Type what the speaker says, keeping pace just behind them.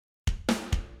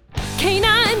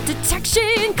Canine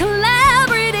Detection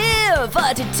Collaborative,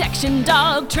 a detection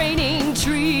dog training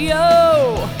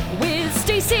trio with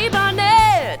Stacy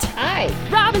Barnett. Hi.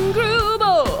 Robin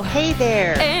Grubel. Hey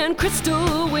there. And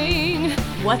Crystal Wing.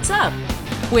 What's up?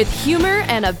 With humor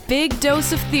and a big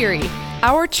dose of theory,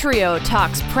 our trio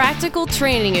talks practical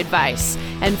training advice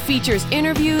and features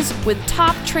interviews with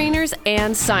top trainers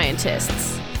and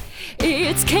scientists.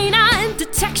 It's Canine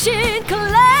Detection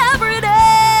Collaborative.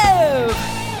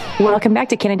 Welcome back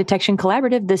to Canine Detection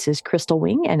Collaborative. This is Crystal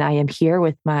Wing, and I am here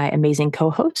with my amazing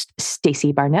co-host,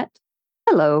 Stacy Barnett.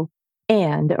 Hello.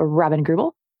 And Robin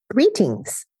Grubel.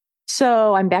 Greetings.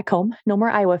 So I'm back home. No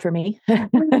more Iowa for me.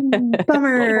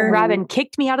 Bummer. Robin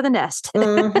kicked me out of the nest.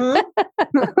 Mm-hmm.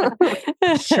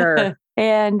 Sure.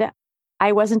 And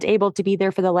I wasn't able to be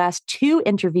there for the last two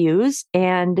interviews.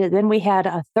 And then we had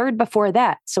a third before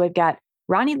that. So we've got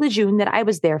Ronny LeJeune that I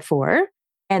was there for.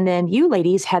 And then you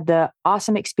ladies had the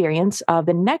awesome experience of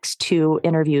the next two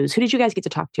interviews. Who did you guys get to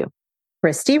talk to?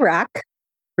 Christi, Raak.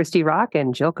 Christi, Raak,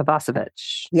 and Jill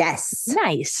Kovacevich. Yes.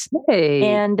 Nice. Hey.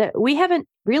 And we haven't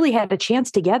really had a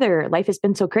chance together. Life has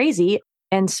been so crazy.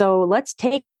 And so let's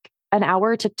take an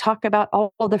hour to talk about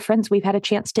all the friends we've had a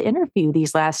chance to interview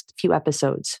these last few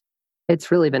episodes. It's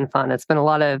really been fun. It's been a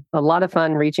lot of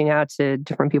fun reaching out to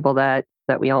different people that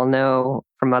we all know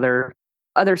from other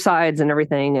sides and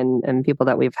everything, and people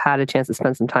that we've had a chance to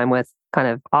spend some time with kind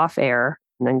of off air,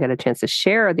 and then get a chance to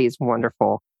share these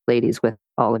wonderful ladies with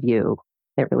all of you.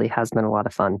 It really has been a lot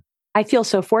of fun. I feel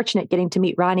so fortunate getting to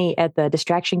meet Ronny at the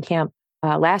distraction camp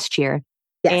last year.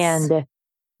 Yes. And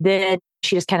then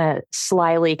she just kind of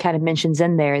slyly mentions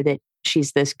in there that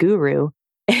she's this guru.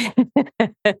 I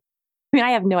mean,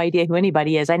 I have no idea who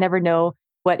anybody is. I never know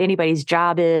what anybody's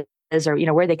job is or,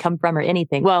 where they come from or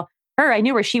anything. Well, her, I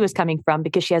knew where she was coming from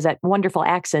because she has that wonderful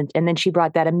accent. And then she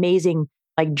brought that amazing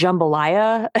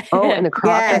jambalaya. Oh, and the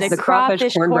crawfish, Yes. the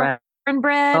crawfish cornbread.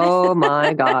 Cornbread. Oh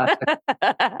my gosh.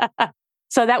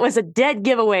 So that was a dead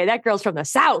giveaway. That girl's from the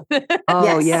South.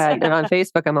 Oh Yes. yeah. And on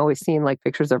Facebook, I'm always seeing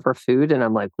pictures of her food, and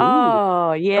I'm like, ooh,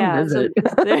 Oh, yeah. come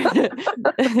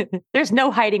visit. There's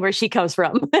no hiding where she comes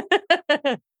from.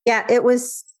 Yeah, it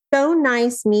was so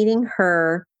nice meeting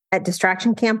her at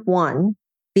Distraction Camp 1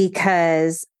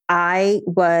 because I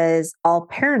was all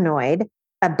paranoid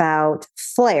about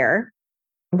Flair.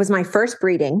 It was my first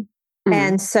breeding. Mhm.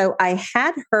 And so I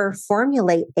had her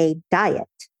formulate a diet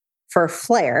for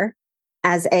Flair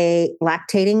as a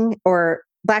lactating or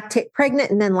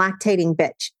pregnant and then lactating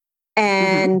bitch.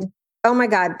 And oh my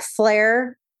God,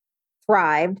 Flair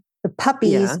thrived. The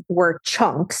puppies were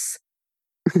chunks.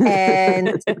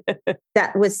 And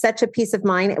that was such a peace of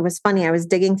mind. It was funny. I was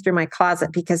digging through my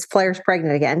closet because Flair's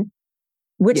pregnant again,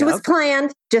 which was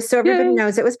planned, just so everybody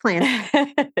knows it was planned.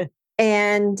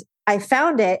 And I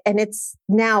found it and it's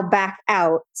now back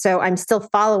out. So I'm still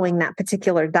following that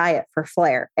particular diet for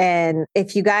Flair. And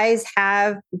if you guys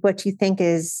have what you think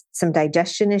is some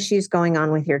digestion issues going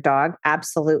on with your dog,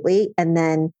 absolutely. And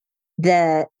then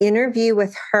the interview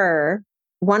with her,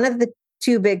 one of the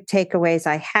two big takeaways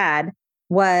I had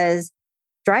was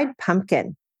dried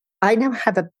pumpkin. I now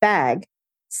have a bag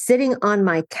sitting on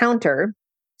my counter,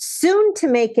 soon to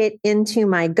make it into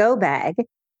my go bag,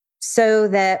 so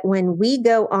that when we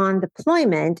go on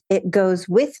deployment, it goes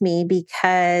with me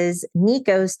because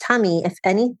Nico's tummy, if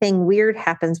anything weird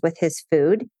happens with his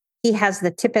food, he has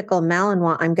the typical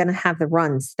Malinois, I'm going to have the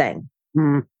runs thing.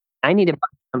 I need to buy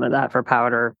some of that for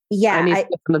powder. Yeah. I need to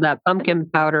get some of that pumpkin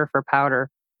powder for powder.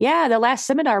 Yeah. The last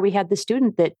seminar, we had the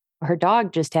student that her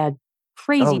dog just had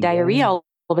crazy diarrhea all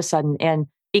of a sudden. And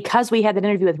because we had that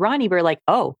interview with Ronny, we were like,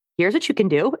 oh, here's what you can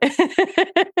do.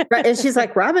 Right. And she's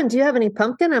like, Robin, do you have any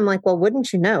pumpkin? I'm like, well,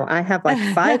 wouldn't you know? I have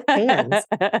 5 cans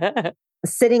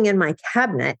sitting in my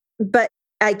cabinet, but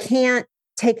I can't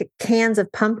take cans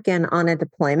of pumpkin on a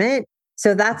deployment.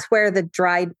 So that's where the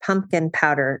dried pumpkin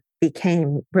powder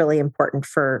became really important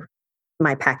for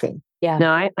my packing. Yeah.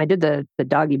 No, I did the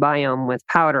doggy biome with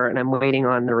powder, and I'm waiting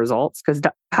on the results because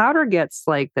powder gets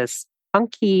this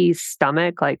funky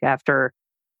stomach after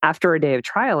a day of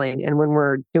trialing. And when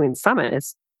we're doing summit,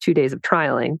 it's 2 days of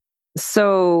trialing.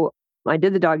 So I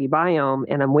did the doggy biome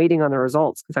and I'm waiting on the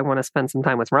results because I want to spend some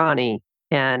time with Ronny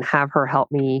and have her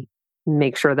help me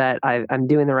make sure that I'm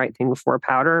doing the right thing before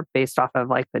powder based off of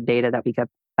the data that we get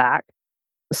back.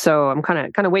 So I'm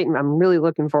kind of waiting. I'm really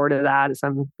looking forward to that. So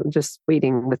I'm just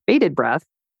waiting with bated breath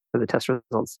for the test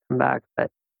results to come back.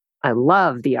 But I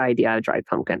love the idea of dried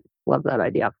pumpkin. Love that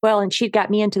idea. Well, and she got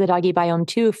me into the doggy biome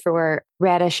too for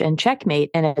Radish and Checkmate.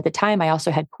 And at the time I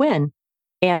also had Quinn.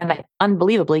 And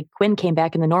unbelievably, Quinn came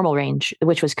back in the normal range,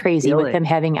 which was crazy with him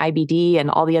having IBD and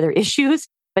all the other issues.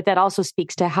 But that also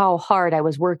speaks to how hard I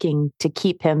was working to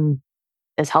keep him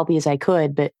as healthy as I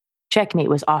could. But Checkmate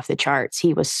was off the charts.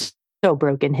 He was so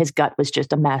broken. His gut was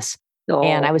just a mess. Oh.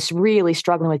 And I was really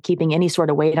struggling with keeping any sort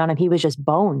of weight on him. He was just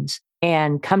bones.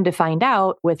 And come to find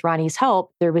out, with Ronnie's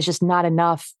help, there was just not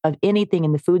enough of anything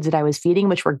in the foods that I was feeding,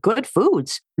 which were good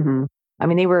foods. Mm-hmm. I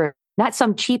mean, they were not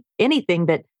some cheap anything,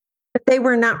 but they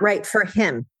were not right for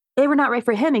him. They were not right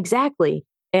for him. Exactly.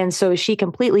 And so she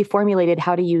completely formulated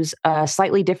how to use a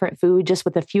slightly different food just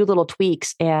with a few little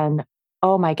tweaks. And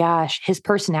oh my gosh, his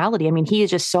personality. I mean, he is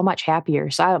just so much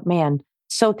happier. So, man,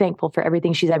 so thankful for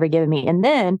everything she's ever given me. And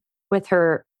then with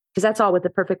her, because that's all with the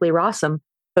Perfectly Rawsome,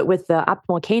 but with the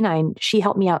Optimal Canine, she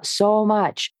helped me out so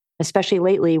much, especially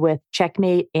lately with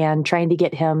Checkmate and trying to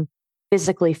get him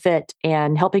physically fit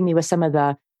and helping me with some of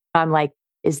the, I'm like,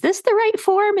 is this the right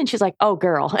form? And she's like, oh,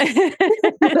 girl.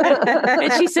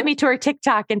 And she sent me to her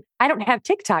TikTok, and I don't have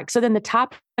TikTok. So then the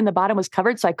top and the bottom was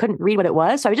covered, so I couldn't read what it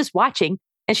was. So I was just watching.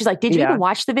 And she's like, did you even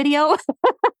watch the video?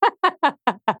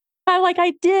 I'm like,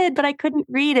 I did, but I couldn't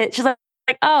read it. She's like,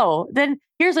 oh, then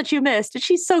here's what you missed. And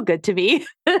she's so good to me.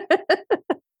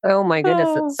 Oh my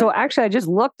goodness. So actually I just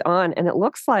looked on and it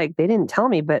looks like they didn't tell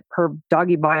me, but her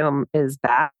doggy biome is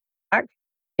back.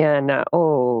 And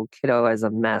kiddo is a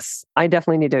mess. I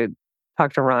definitely need to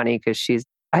talk to Ronny because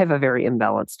I have a very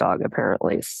imbalanced dog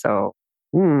apparently. So,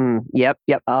 yep.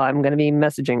 I'm going to be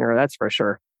messaging her. That's for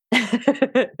sure.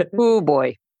 Oh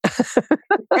boy.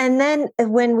 And then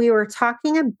when we were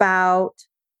talking about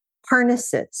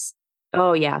harnesses.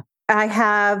 Oh yeah. I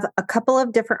have a couple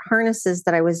of different harnesses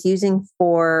that I was using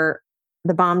for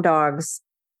the bomb dogs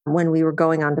when we were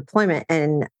going on deployment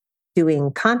and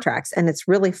doing contracts. And it's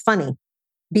really funny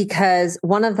because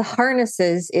one of the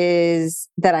harnesses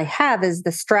that I have is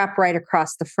the strap right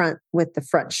across the front with the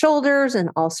front shoulders and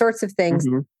all sorts of things,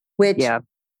 which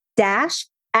Dash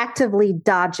actively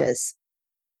dodges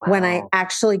when I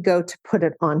actually go to put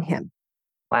it on him.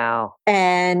 Wow.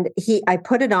 And I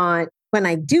put it on. When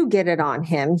I do get it on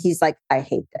him, he's like, I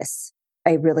hate this.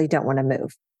 I really don't want to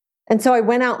move. And so I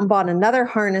went out and bought another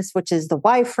harness, which is the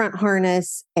Y front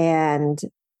harness and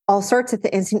all sorts of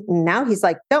things. And now he's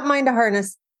like, don't mind a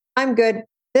harness. I'm good.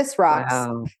 This rocks.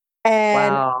 Wow.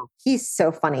 And he's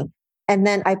so funny. And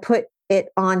then I put it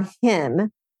on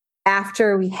him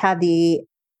after we had the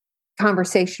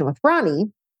conversation with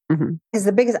Ronny. Is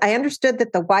the biggest. I understood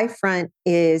that the Y front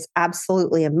is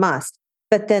absolutely a must.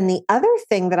 But then the other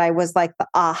thing that I was like the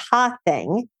aha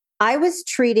thing, I was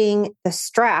treating the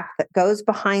strap that goes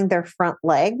behind their front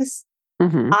legs.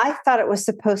 I thought it was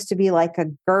supposed to be like a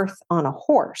girth on a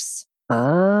horse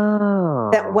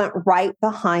that went right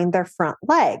behind their front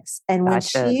legs. And when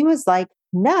she was like,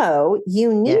 no,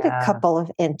 you need a couple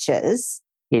of inches.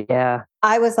 Yeah.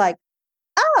 I was like,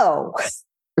 oh,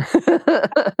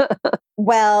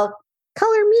 well,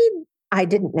 color me. I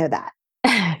didn't know that.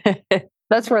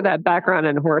 That's where that background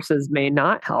in horses may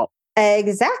not help.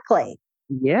 Exactly.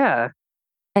 Yeah.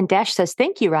 And Dash says,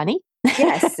 thank you, Ronny.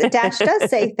 Yes, Dash does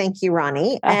say, thank you,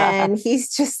 Ronny. And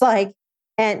he's just like,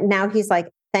 and now he's like,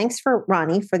 thanks for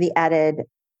Ronny for the added,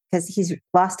 because he's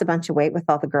lost a bunch of weight with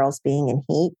all the girls being in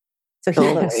heat. So he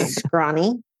looks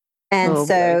scrawny.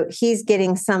 And he's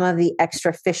getting some of the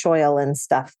extra fish oil and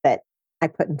stuff that I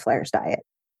put in Flair's diet.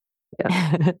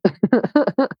 Yeah.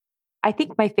 I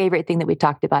think my favorite thing that we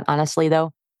talked about, honestly,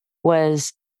 though,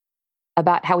 was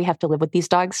about how we have to live with these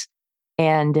dogs.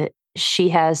 And she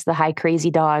has the high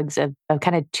crazy dogs of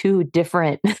kind of two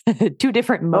different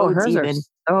modes. Hers even. Are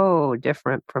so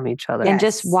different from each other. And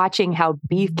just watching how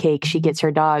beefcake she gets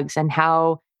her dogs and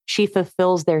how she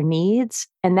fulfills their needs.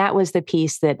 And that was the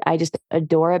piece that I just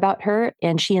adore about her.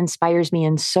 And she inspires me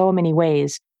in so many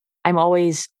ways. I'm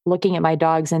always looking at my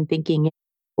dogs and thinking,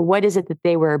 what is it that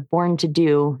they were born to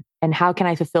do? And how can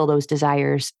I fulfill those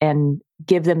desires and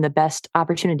give them the best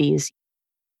opportunities?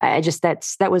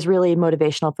 That was really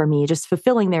motivational for me, just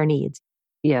fulfilling their needs.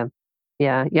 Yeah.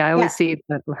 I always see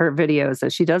her videos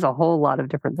and she does a whole lot of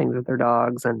different things with her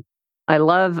dogs. And I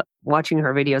love watching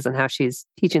her videos and how she's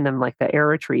teaching them like the air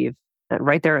retrieve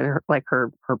right there in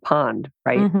her pond,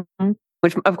 right? Mm-hmm.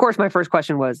 Which, of course, my first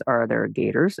question was, are there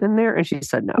gators in there? And she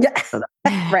said no. So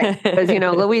right. Because,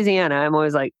 Louisiana, I'm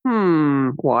always like,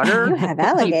 water? You have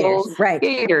alligators. Right.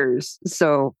 Gators.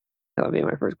 So that would be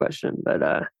my first question. But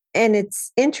and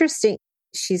it's interesting.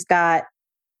 She's got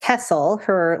Kessel,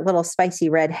 her little spicy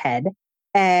redhead,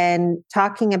 and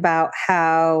talking about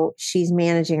how she's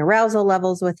managing arousal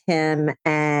levels with him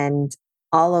and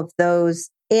all of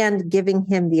those and giving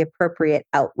him the appropriate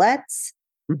outlets.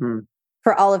 Mm-hmm.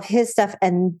 For all of his stuff,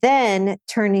 and then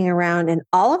turning around and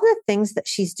all of the things that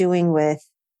she's doing with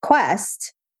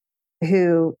Quest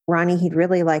who, Ronnie, he'd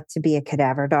really like to be a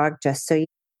cadaver dog, just so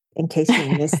in case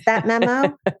you missed that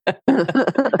memo.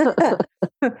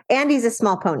 And he's a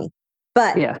small pony.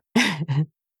 But Yeah.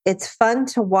 it's fun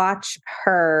to watch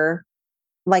her,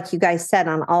 like you guys said,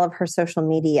 on all of her social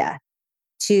media,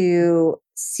 to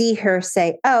see her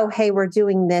say, oh, hey, we're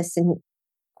doing this. And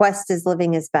Quest is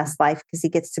living his best life because he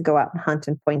gets to go out and hunt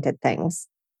and point at things.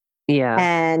 Yeah.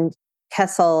 And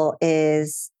Kessel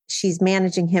she's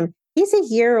managing him. He's a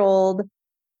year old.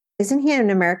 Isn't he an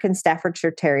American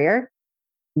Staffordshire Terrier?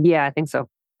 Yeah, I think so.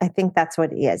 I think that's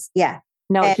what he is. Yeah.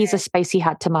 No, And he's a spicy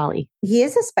hot tamale. he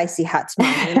is a spicy hot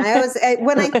tamale. And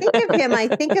when I think of him, I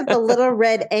think of the little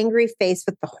red angry face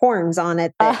with the horns on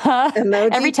it.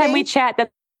 Emoji Every time thing. we chat,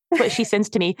 that's what she sends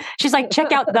to me. She's like,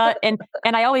 check out the, and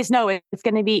I always know it's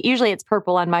going to be, usually it's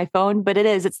purple on my phone, but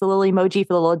it's the little emoji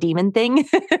for the little demon thing.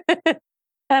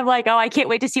 I'm like, oh, I can't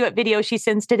wait to see what video she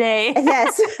sends today.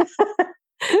 Yes.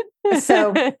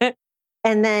 So,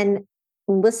 and then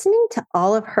listening to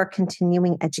all of her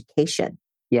continuing education.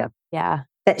 Yeah.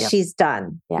 That she's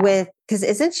done because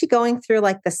isn't she going through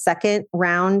like the second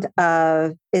round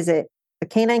of, is it the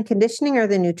canine conditioning or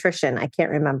the nutrition? I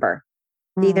can't remember.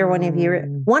 Either one of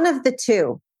you, one of the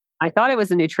two. I thought it was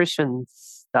the nutrition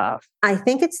stuff. I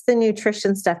think it's the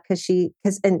nutrition stuff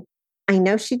and I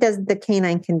know she does the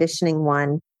canine conditioning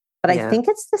one, but I think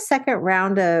it's the second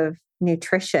round of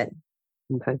nutrition,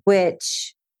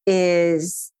 which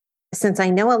is, since I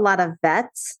know a lot of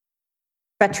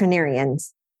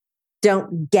veterinarians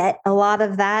don't get a lot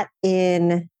of that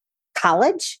in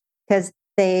college because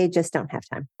they just don't have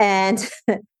time. And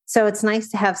so it's nice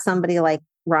to have somebody like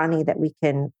Ronny that we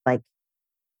can like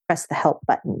press the help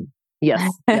button.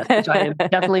 Yes, which I am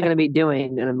definitely going to be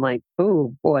doing. And I'm like,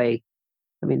 oh boy.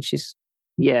 I mean,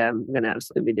 I'm going to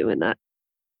absolutely be doing that.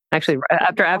 Actually,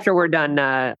 after we're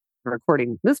done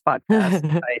recording this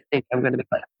podcast, I think I'm going to be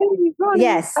like, hey, Ronny,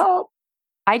 yes. help.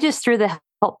 I just threw the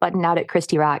help button out at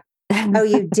Christi Raak. Oh,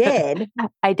 you did?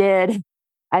 I did.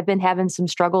 I've been having some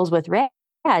struggles with Raak,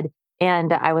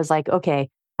 and I was like, okay,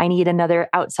 I need another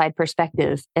outside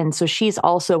perspective. And so she's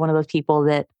also one of those people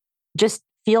that just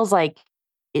feels like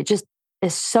it just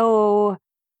is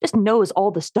just knows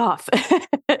all the stuff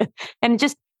and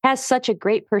just has such a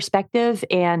great perspective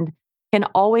and can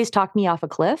always talk me off a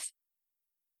cliff,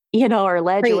 or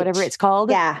ledge or whatever it's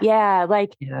called. Yeah.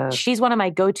 Yeah. She's one of my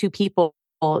go-to people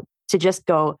to just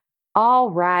go, all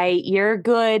right, you're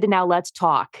good. Now let's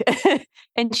talk.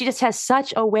 And she just has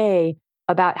such a way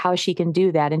about how she can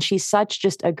do that. And she's such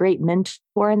just a great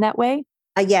mentor in that way.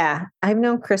 Yeah. I've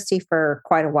known Christi for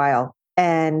quite a while,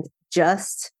 and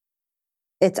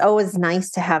it's always nice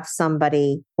to have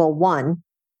somebody, one,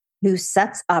 who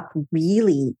sets up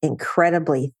really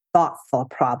incredibly thoughtful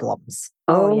problems.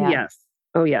 Oh,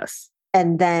 yes.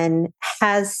 And then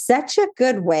has such a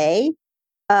good way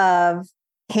of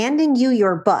handing you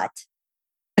your butt,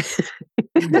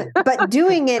 but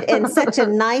doing it in such a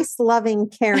nice, loving,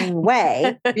 caring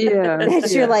way.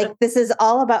 That you're like, this is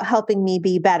all about helping me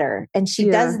be better. And she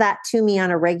does that to me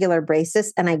on a regular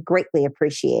basis. And I greatly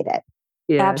appreciate it.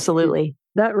 Yeah, absolutely.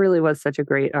 That really was such a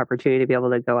great opportunity to be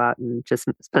able to go out and just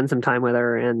spend some time with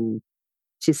her. And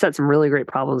she set some really great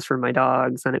problems for my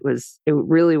dogs. And it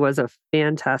really was a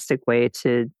fantastic way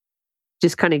to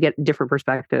just kind of get different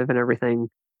perspective and everything.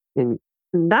 And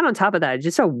that on top of that,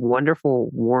 just a wonderful,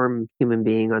 warm human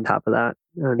being on top of that.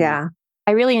 Yeah.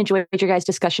 I really enjoyed your guys'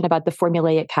 discussion about the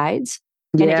formulaic hides.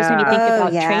 And it just made me think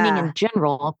about training in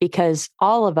general, because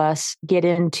all of us get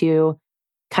into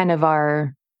kind of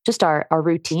our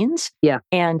routines. Yeah.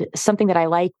 And something that I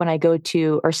like when I go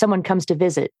to, or someone comes to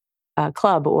visit a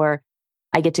club, or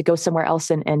I get to go somewhere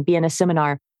else and be in a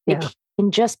seminar, it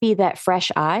can just be that fresh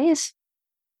eyes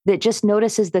that just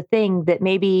notices the thing that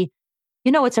maybe,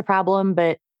 it's a problem,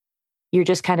 but you're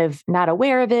just kind of not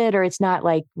aware of it, or it's not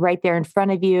like right there in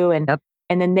front of you. And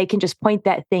then they can just point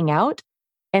that thing out.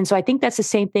 And so I think that's the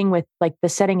same thing with like the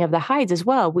setting of the hides as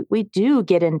well. We do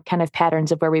get in kind of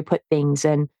patterns of where we put things,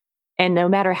 and no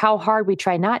matter how hard we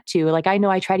try not to, like, I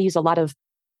know I try to use a lot of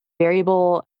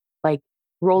variable, like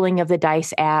rolling of the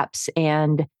dice apps.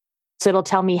 And so it'll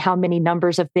tell me how many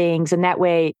numbers of things. And that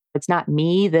way it's not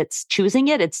me that's choosing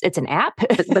it. It's an app.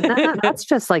 but that's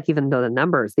just like, even though the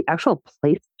numbers, the actual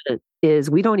placement is,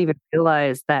 we don't even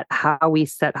realize that how we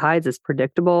set hides is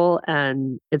predictable.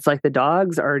 And it's like the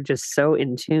dogs are just so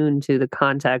in tune to the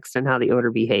context and how the odor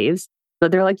behaves.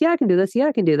 But they're like, yeah, I can do this. Yeah,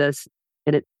 I can do this.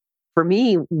 And for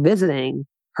me, visiting,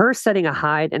 her setting a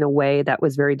hide in a way that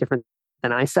was very different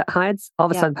than I set hides, all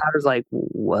of a sudden Powder's like,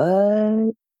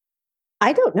 what?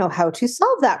 I don't know how to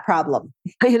solve that problem.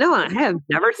 I have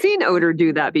never seen odor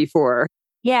do that before.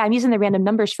 Yeah, I'm using the random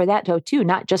numbers for that though too,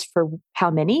 not just for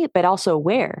how many, but also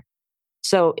where.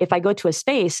 So if I go to a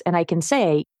space and I can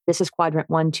say, this is quadrant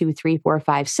 1, 2, 3, 4,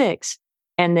 5, 6,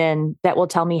 and then that will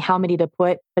tell me how many to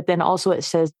put. But then also it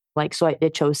says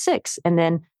it chose 6. And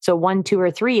then, so 1, 2,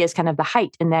 or 3 is kind of the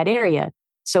height in that area.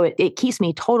 So it keeps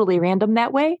me totally random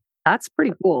that way. That's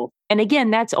pretty cool. And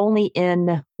again, that's only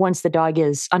in once the dog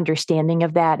is understanding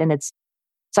of that. And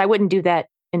so I wouldn't do that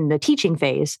in the teaching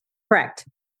phase. Correct.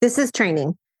 This is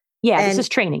training. Yeah, this is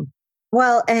training.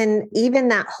 Well, and even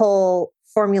that whole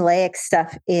formulaic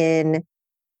stuff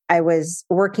I was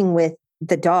working with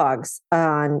the dogs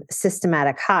on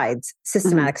systematic hides,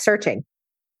 systematic searching.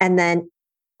 And then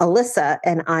Alyssa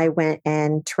and I went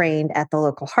and trained at the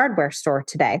local hardware store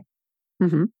today.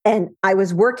 And I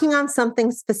was working on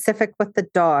something specific with the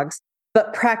dogs,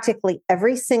 but practically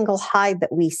every single hide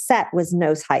that we set was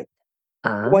nose height.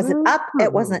 It wasn't up,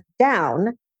 it wasn't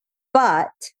down,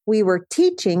 but we were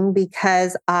teaching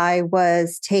because I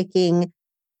was taking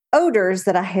odors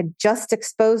that I had just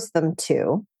exposed them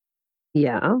to.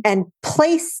 Yeah. And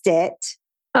placed it.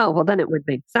 Oh, well, then it would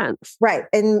make sense. Right.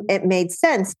 And it made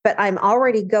sense, but I'm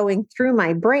already going through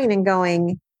my brain and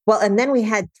going, well, and then we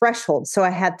had threshold. So I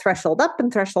had threshold up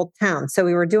and threshold down. So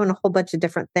we were doing a whole bunch of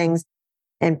different things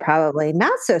and probably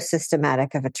not so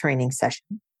systematic of a training session.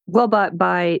 Well, but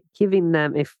by giving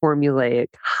them a formulaic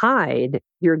hide,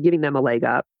 you're giving them a leg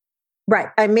up. Right.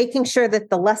 I'm making sure that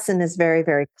the lesson is very,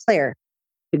 very clear.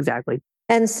 Exactly.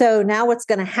 And so now what's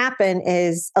going to happen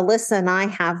is Alyssa and I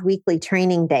have weekly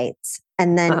training dates.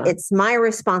 And then it's my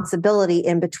responsibility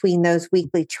in between those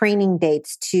weekly training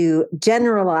dates to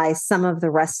generalize some of the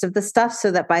rest of the stuff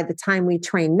so that by the time we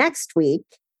train next week,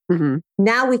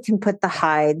 now we can put the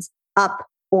hides up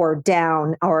or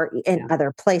down or in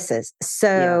other places.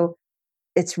 So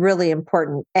it's really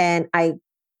important. And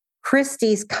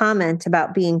Christi's comment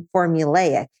about being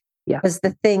formulaic was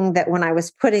the thing that when I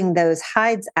was putting those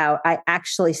hides out, I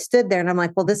actually stood there and I'm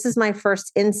like, well, this is my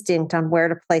first instinct on where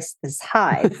to place this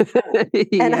hide.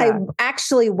 And I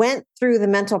actually went through the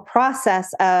mental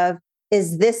process of,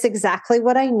 is this exactly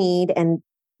what I need? And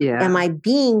am I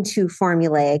being too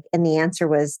formulaic? And the answer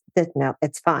was that no,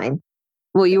 it's fine.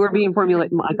 Well, you were being formulaic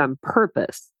like on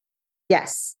purpose.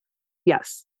 Yes.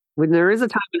 Yes. When there is a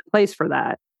time and place for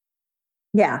that.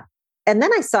 Yeah. And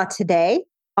then I saw today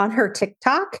on her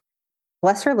TikTok,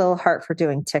 bless her little heart for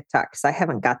doing TikTok because I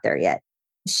haven't got there yet.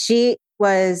 She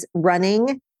was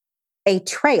running a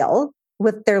trail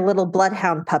with their little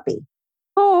bloodhound puppy.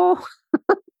 Oh.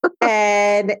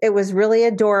 And it was really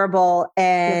adorable.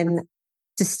 And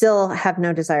to still have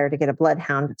no desire to get a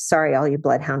bloodhound. Sorry, all you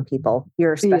bloodhound people.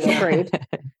 You're a special breed.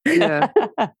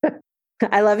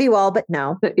 I love you all, but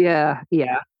no. Yeah.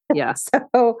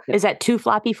 So is that too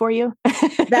floppy for you?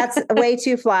 That's way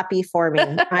too floppy for me.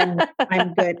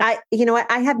 I'm good. You know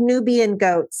what? I have Nubian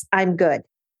goats. I'm good.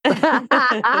 Yeah,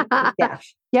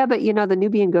 but you know, the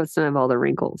Nubian goats don't have all the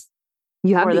wrinkles.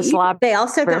 You have the slop. They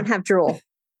also don't have drool.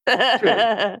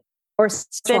 Or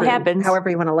it happens. However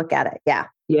you want to look at it. Yeah.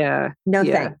 Yeah. No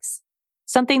thanks.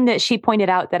 Something that she pointed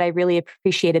out that I really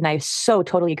appreciated and I so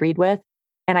totally agreed with,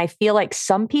 and I feel like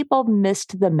some people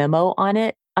missed the memo on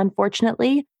it,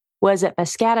 unfortunately, was at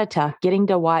Muscatatuck, getting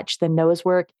to watch the nose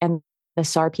work and the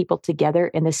SAR people together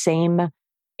in the same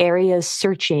areas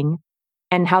searching,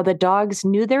 and how the dogs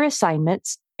knew their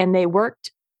assignments and they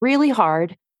worked really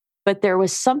hard, but there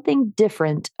was something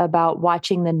different about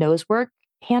watching the nose work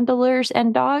handlers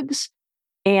and dogs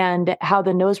and how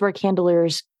the nose work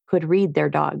handlers could read their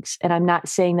dogs. And I'm not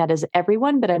saying that as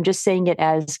everyone, but I'm just saying it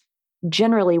as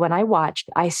generally when I watched,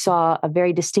 I saw a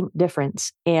very distinct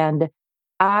difference. And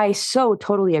I so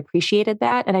totally appreciated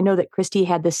that. And I know that Christi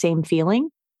had the same feeling.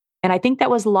 And I think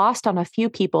that was lost on a few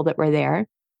people that were there.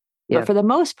 But for the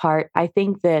most part, I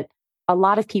think that a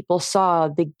lot of people saw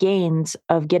the gains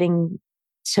of getting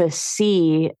to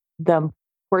see the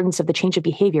importance of the change of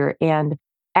behavior and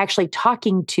actually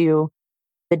talking to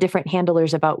the different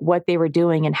handlers about what they were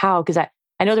doing and how, because I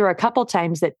know there were a couple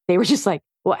times that they were just like,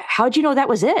 well, how'd you know that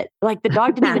was it? Like the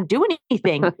dog didn't even do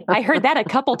anything. I heard that a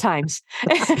couple times.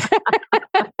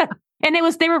 And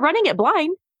they were running it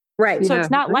blind. Right. So it's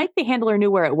not like the handler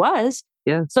knew where it was.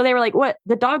 Yeah. So they were like, what?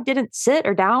 The dog didn't sit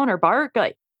or down or bark?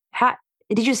 Like,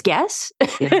 did you just guess?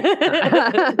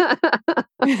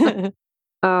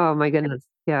 Oh my goodness.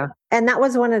 Yeah. And that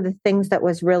was one of the things that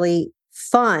was really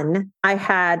fun. I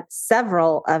had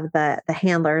several of the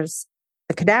handlers,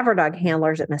 the cadaver dog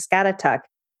handlers at Muscatatuck.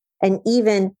 And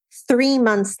even 3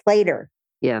 months later,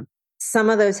 some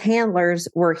of those handlers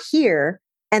were here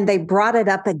and they brought it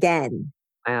up again.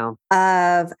 Wow.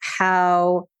 Of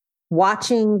how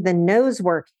watching the nose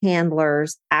work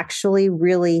handlers actually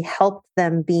really helped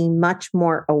them be much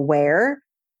more aware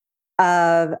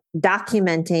of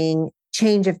documenting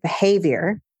change of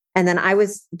behavior. And then I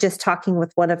was just talking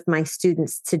with one of my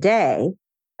students today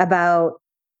about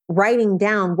writing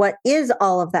down what is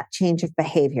all of that change of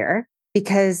behavior,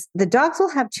 because the dogs will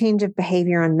have change of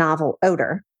behavior on novel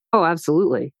odor. Oh,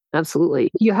 absolutely. Absolutely.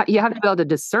 You have to be able to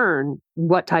discern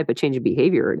what type of change of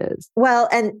behavior it is. Well,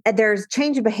 and there's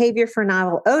change of behavior for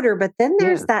novel odor, but then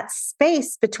there's that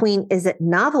space between, is it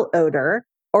novel odor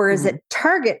or is it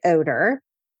target odor?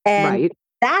 And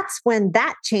that's when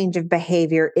that change of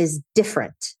behavior is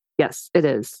different. Yes, it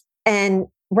is. And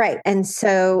and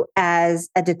so as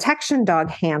a detection dog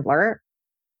handler,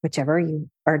 whichever you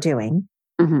are doing,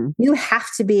 you have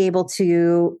to be able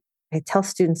to, I tell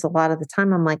students a lot of the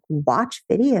time, I'm like, watch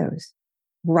videos,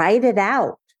 write it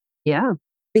out. Yeah.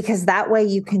 Because that way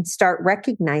you can start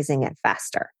recognizing it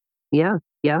faster. Yeah.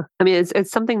 Yeah. I mean,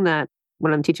 it's something that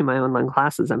when I'm teaching my online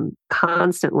classes, I'm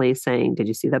constantly saying, did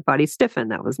you see that body stiffen?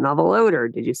 That was novel odor.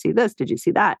 Did you see this? Did you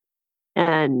see that?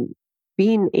 And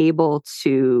being able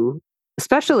to,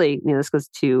 especially, this goes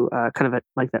to kind of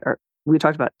we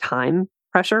talked about time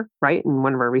pressure, right? In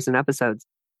one of our recent episodes.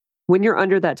 When you're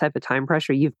under that type of time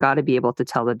pressure, you've got to be able to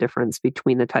tell the difference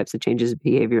between the types of changes of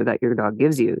behavior that your dog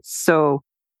gives you. So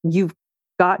you've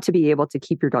got to be able to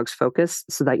keep your dog's focus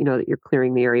so that you know that you're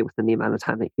clearing the area within the amount of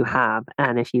time that you have.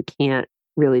 And if you can't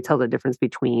really tell the difference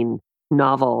between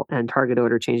novel and target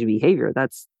odor change of behavior,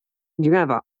 it's going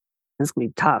to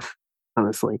be tough,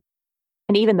 honestly.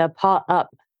 And even the paw up,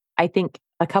 I think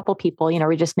a couple people,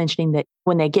 we're just mentioning that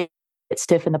when they get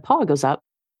stiff and the paw goes up,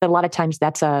 that a lot of times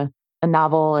that's a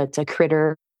novel, it's a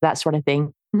critter, that sort of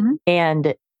thing.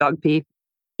 And dog pee.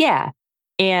 Yeah.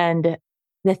 And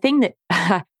the thing that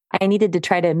I needed to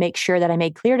try to make sure that I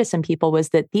made clear to some people was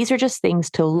that these are just things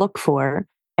to look for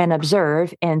and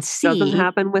observe and see. Doesn't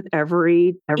happen with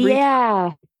every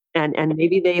yeah. And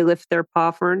maybe they lift their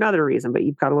paw for another reason, but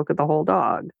you've got to look at the whole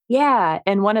dog. Yeah.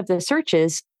 And one of the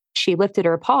searches, she lifted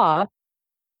her paw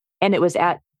and it was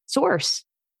at source.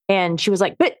 And she was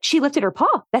like, but she lifted her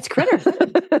paw. That's critter.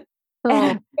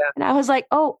 And I was like,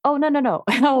 no.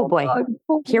 Oh boy,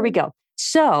 here we go.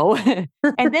 So,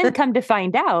 and then come to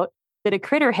find out that a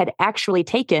critter had actually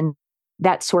taken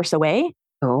that source away.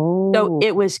 Oh. So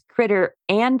it was critter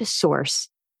and source.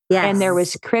 Yes. And there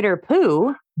was critter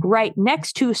poo right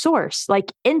next to source,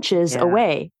 like inches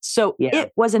away. So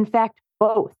it was in fact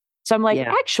both. So I'm like,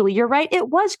 actually, you're right. It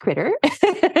was critter.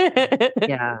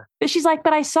 Yeah. But she's like,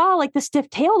 but I saw like the stiff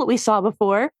tail that we saw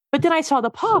before, but then I saw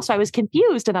the paw. So I was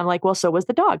confused. And I'm like, well, so was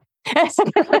the dog. Yes,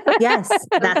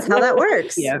 that's how that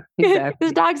works. Yeah, exactly.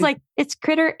 The dog's like, it's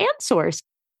critter and source.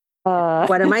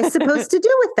 What am I supposed to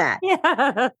do with that?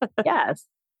 Yeah. Yes.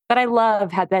 But I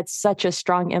love how that's such a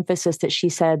strong emphasis that she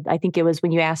said. I think it was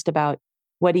when you asked about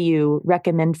what do you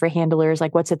recommend for handlers?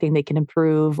 Like, what's the thing they can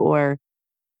improve or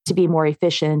to be more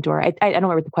efficient? Or I don't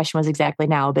remember what the question was exactly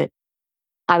now, but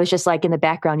I was just like in the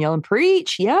background yelling,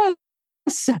 preach. Yes.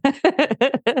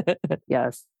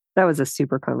 Yes. That was a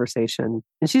super conversation.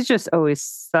 And she's just always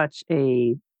such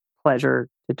a pleasure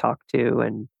to talk to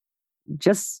and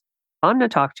just fun to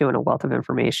talk to and a wealth of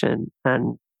information.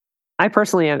 And I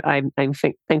personally, I'm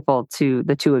thankful to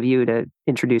the two of you to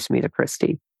introduce me to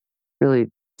Christi. Really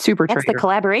super That's trainer. the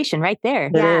collaboration right there.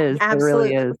 It is.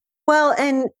 Absolutely. It really is. Well,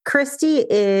 and Christi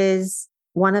is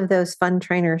one of those fun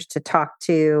trainers to talk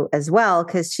to as well,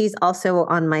 because she's also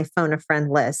on my phone a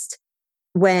friend list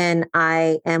when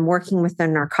I am working with the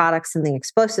narcotics and the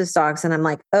explosives dogs. And I'm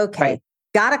like, okay,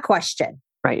 got a question.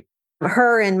 Right.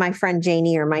 Her and my friend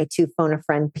Janie are my two phone a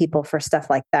friend people for stuff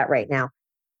like that right now.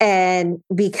 And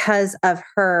because of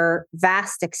her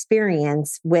vast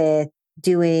experience with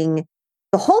doing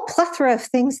the whole plethora of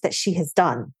things that she has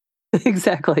done.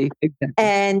 Exactly.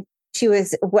 And she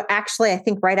was actually, I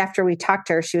think right after we talked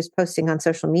to her, she was posting on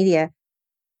social media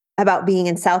about being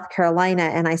in South Carolina.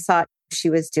 And I saw she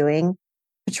was doing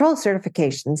patrol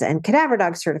certifications and cadaver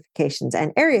dog certifications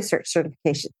and area search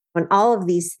certifications. And all of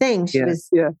these things she was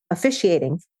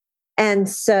officiating. And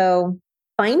so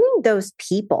finding those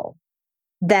people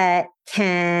that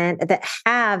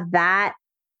have that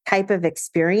type of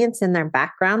experience in their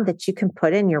background that you can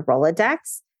put in your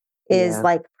Rolodex is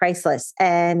like priceless.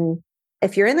 And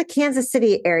if you're in the Kansas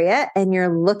City area and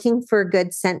you're looking for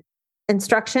good scent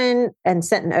instruction and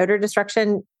scent and odor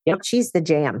destruction, she's the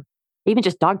jam. Even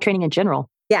just dog training in general.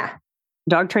 Yeah.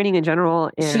 Dog training in general.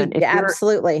 And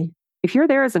absolutely. If you're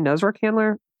there as a nose work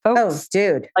handler, folks,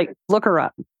 dude, like look her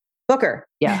up. Book her.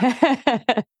 Yeah.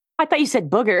 I thought you said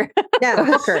booger. No,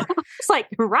 book her. It's like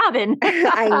Robin.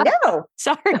 I know.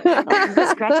 Sorry.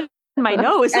 Scratch my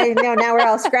nose. I know, now we're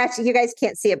all scratching. You guys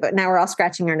can't see it, but now we're all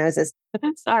scratching our noses.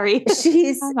 Sorry.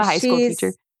 I'm a high school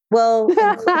teacher. We'll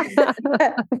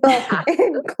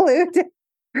include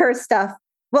her stuff.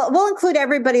 Well, we'll include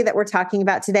everybody that we're talking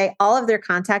about today. All of their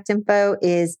contact info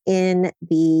is in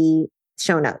the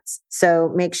show notes.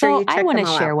 So make sure you check them all out. I want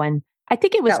to share one. I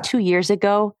think it was 2 years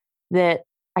ago that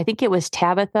I think it was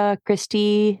Tabitha,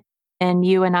 Christi, and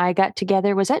you and I got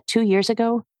together. Was that 2 years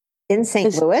ago? In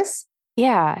St. Louis?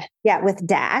 Yeah. Yeah, with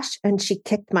Dash, and she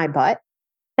kicked my butt.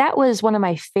 That was one of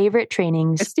my favorite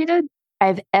trainings Christi did?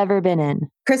 I've ever been in.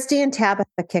 Christi and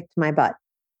Tabitha kicked my butt.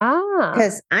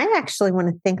 Because I actually want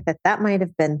to think that might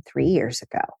have been 3 years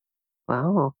ago.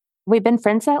 Wow. We've been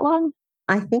friends that long?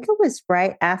 I think it was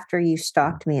right after you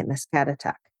stalked me at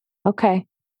Muscatatuck. Okay.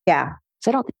 Yeah. So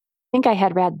I don't think I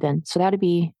had Rad then. So that'd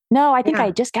be... No, I think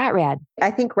I just got Rad. I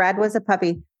think Rad was a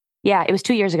puppy. Yeah, it was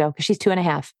 2 years ago because she's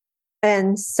 2.5.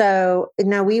 And so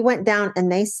now we went down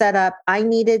and they set up, I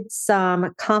needed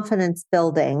some confidence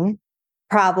building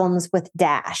problems with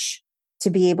Dash to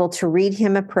be able to read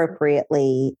him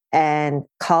appropriately and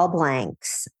call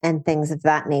blanks and things of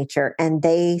that nature. And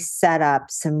they set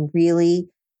up some really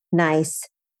nice,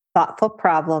 thoughtful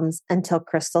problems until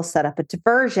Crystal set up a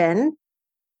diversion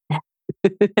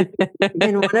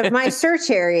in one of my search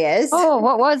areas. Oh,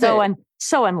 what was it?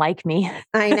 So unlike me.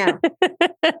 I know.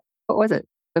 What was it?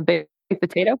 A baked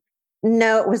potato?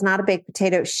 No, it was not a baked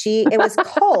potato. It was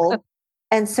cold.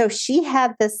 And so she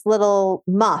had this little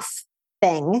muff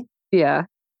thing. Yeah.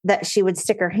 That she would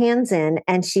stick her hands in,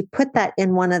 and she put that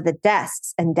in one of the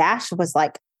desks, and Dash was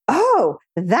like, "Oh,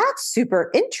 that's super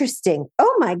interesting.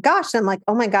 Oh my gosh." I'm like,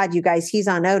 "Oh my God, you guys, he's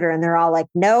on odor." And they're all like,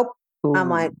 "Nope." Ooh. I'm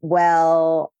like,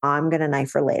 "Well, I'm going to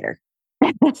knife her later."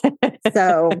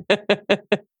 So.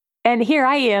 And here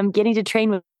I am getting to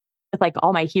train with like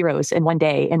all my heroes in one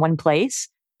day in one place.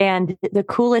 And the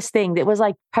coolest thing that was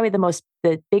like probably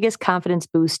the biggest confidence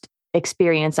boost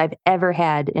experience I've ever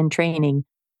had in training.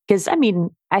 Because I mean,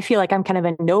 I feel like I'm kind of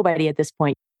a nobody at this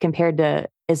point compared to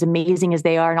as amazing as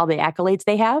they are and all the accolades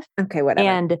they have. Okay, whatever.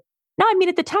 And no, I mean,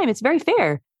 at the time, it's very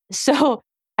fair. So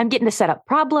I'm getting to set up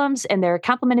problems and they're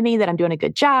complimenting me that I'm doing a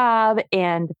good job.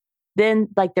 And then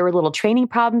like there were little training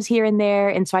problems here and there.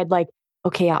 And so I'd like,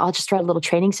 okay, I'll just try a little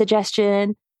training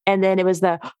suggestion. And then it was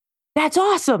that's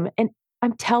awesome. And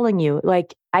I'm telling you,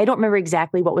 like, I don't remember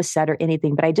exactly what was said or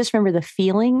anything, but I just remember the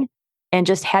feeling and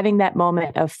just having that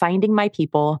moment of finding my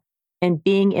people and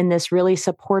being in this really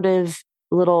supportive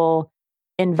little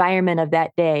environment of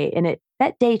that day. And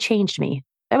that day changed me.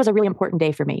 That was a really important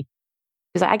day for me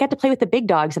because I got to play with the big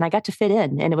dogs and I got to fit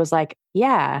in. And it was like,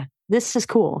 yeah, this is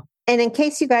cool. And in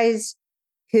case you guys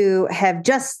who have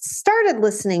just started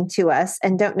listening to us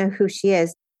and don't know who she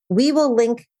is, we will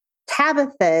link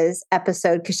Tabitha's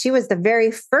episode because she was the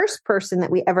very first person that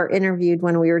we ever interviewed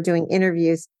when we were doing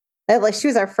interviews. Like she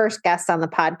was our first guest on the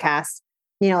podcast,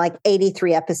 like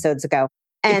 83 episodes ago.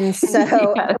 And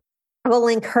so yeah. We'll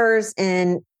link hers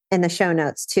in the show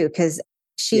notes too, because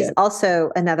she's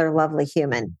also another lovely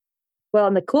human. Well,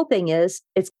 and the cool thing is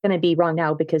it's going to be wrong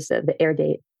now because of the air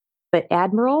date. But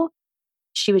Admiral,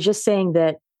 she was just saying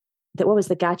that what was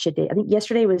the gotcha day? I think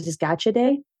yesterday was his gotcha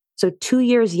day. So 2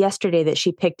 years yesterday that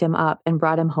she picked him up and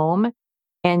brought him home.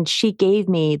 And she gave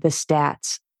me the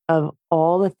stats of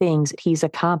all the things that he's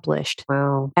accomplished.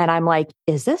 Wow. And I'm like,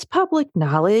 is this public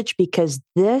knowledge? Because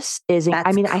this isn't, That's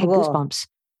I cool. had goosebumps.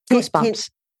 Goosebumps.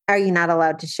 Are you not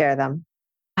allowed to share them?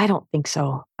 I don't think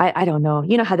so. I don't know.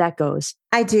 You know how that goes.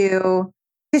 I do.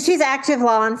 Because she's active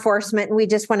law enforcement and we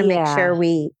just want to make sure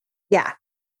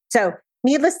So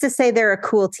needless to say, they're a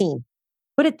cool team.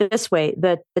 Put it this way,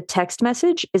 the text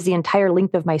message is the entire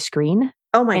length of my screen.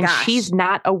 Oh my gosh. She's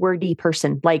not a wordy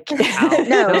person. Like,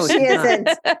 no, she isn't.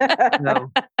 No.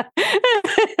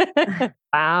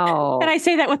 Wow. And I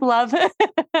say that with love.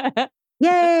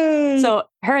 Yay. So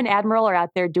her and Admiral are out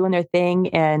there doing their thing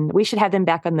and we should have them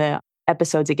back on the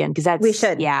episodes again. Cause we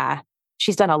should. Yeah.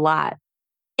 She's done a lot.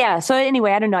 Yeah. So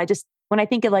anyway, I don't know. When I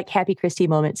think of like happy Christi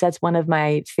moments, that's one of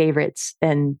my favorites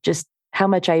and just how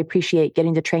much I appreciate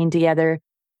getting to train together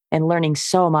and learning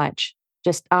so much.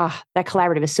 Just, that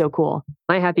collaborative is so cool.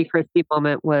 My happy Christi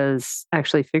moment was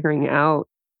actually figuring out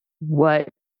what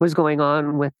was going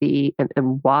on with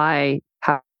and why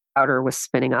powder was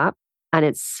spinning up. And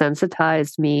it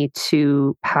sensitized me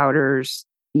to powder's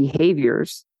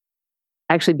behaviors,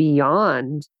 actually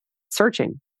beyond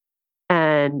searching.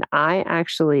 And I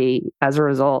actually, as a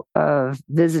result of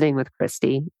visiting with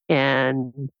Christi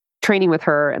and training with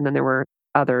her, and then there were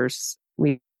others,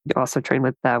 we also trained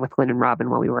with Lynn and Robin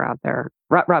while we were out there,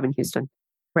 Robin Houston.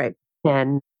 Right.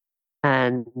 And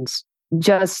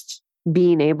just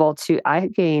being able to, I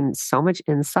gained so much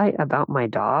insight about my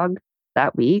dog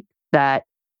that week that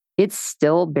it's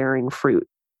still bearing fruit.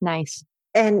 Nice.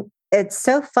 And it's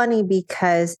so funny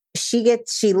because she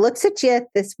looks at you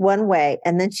this one way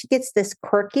and then she gets this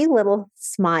quirky little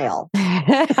smile.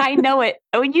 I know it.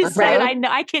 When you say it, I know,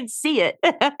 I can see it.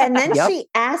 And then she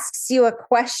asks you a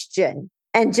question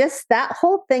and just that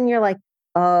whole thing, you're like,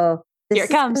 oh, this is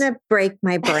going to break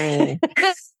my brain.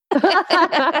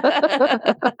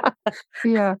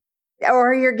 Yeah.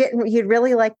 Or you'd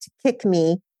really like to kick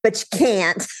me, but you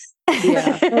can't.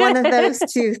 Yeah. One of those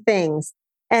two things.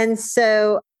 And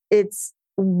so it's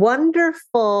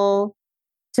wonderful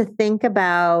to think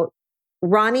about.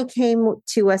 Ronny came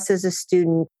to us as a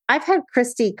student. I've had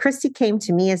Christi came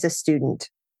to me as a student.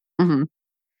 Mm-hmm.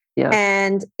 Yeah.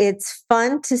 And it's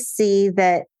fun to see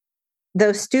that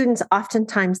those students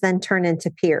oftentimes then turn into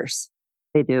peers.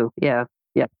 They do. Yeah.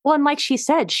 Yeah. Well, and like she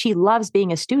said, she loves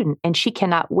being a student and she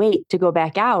cannot wait to go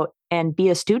back out and be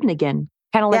a student again.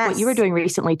 Kind of like what you were doing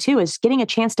recently too, is getting a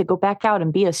chance to go back out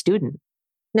and be a student.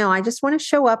 No, I just want to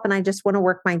show up and I just want to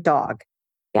work my dog.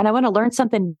 And I want to learn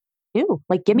something new.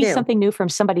 Like give me something new from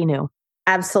somebody new.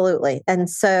 Absolutely. And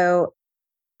so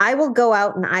I will go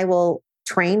out and I will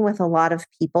train with a lot of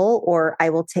people, or I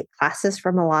will take classes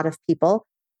from a lot of people,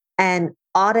 and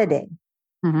auditing,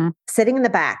 sitting in the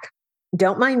back.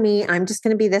 Don't mind me. I'm just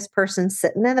going to be this person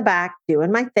sitting in the back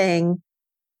doing my thing,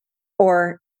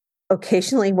 or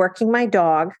occasionally working my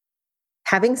dog,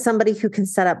 having somebody who can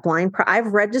set up blind. I've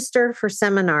registered for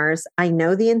seminars. I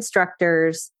know the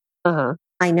instructors. I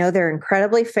know they're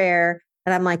incredibly fair.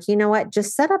 And I'm like, you know what?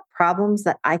 Just set up problems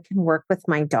that I can work with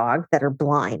my dog that are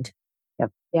blind.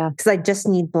 Yep. Yeah. Because I just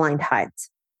need blind hides.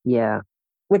 Yeah.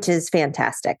 Which is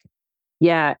fantastic.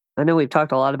 Yeah. I know we've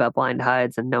talked a lot about blind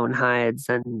hides and known hides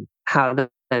and how the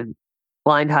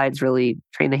blind hides really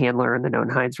train the handler and the known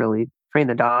hides really train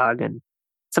the dog. And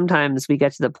sometimes we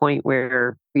get to the point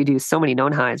where we do so many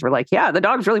known hides. We're like, yeah, the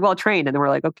dog's really well trained. And then we're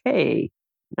like, okay,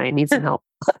 I need some help.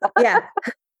 Yeah.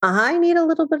 I need a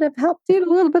little bit of help. Need a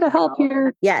little bit of help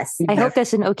here. Yes. I hope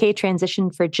that's an okay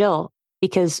transition for Jill,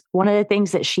 because one of the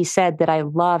things that she said that I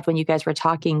loved when you guys were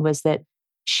talking was that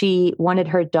she wanted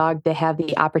her dog to have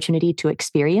the opportunity to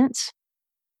experience.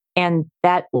 And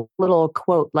that little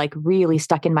quote like really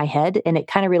stuck in my head. And it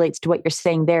kind of relates to what you're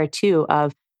saying there too,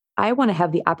 of I want to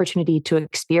have the opportunity to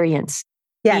experience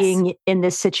being in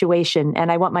this situation.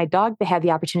 And I want my dog to have the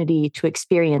opportunity to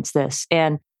experience this.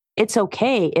 And it's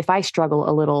okay if I struggle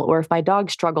a little, or if my dog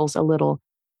struggles a little.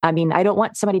 I mean, I don't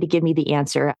want somebody to give me the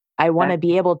answer. I want to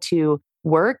be able to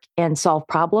work and solve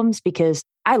problems because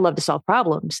I love to solve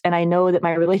problems. And I know that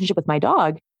my relationship with my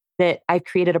dog, that I've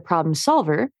created a problem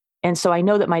solver. And so I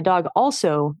know that my dog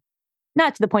also,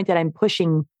 not to the point that I'm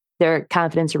pushing their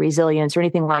confidence or resilience or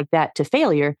anything like that to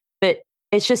failure, but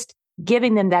it's just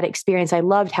giving them that experience. I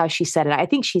loved how she said it. I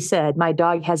think she said, my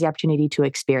dog has the opportunity to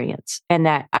experience. And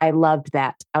that I loved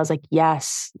that. I was like,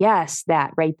 yes,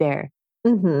 that right there.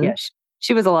 Mm-hmm. Yeah,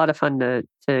 she was a lot of fun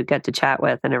to get to chat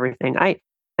with and everything. I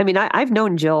mean, I've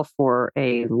known Jill for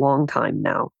a long time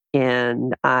now,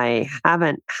 and I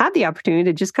haven't had the opportunity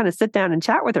to just kind of sit down and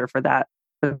chat with her for that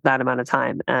amount of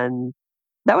time. And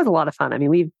that was a lot of fun. I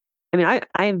mean,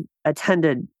 I've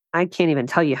attended, I can't even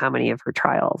tell you how many of her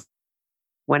trials.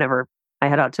 Whenever I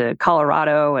head out to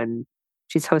Colorado, and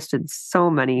she's hosted so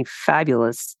many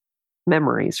fabulous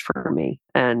memories for me.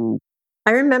 And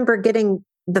I remember getting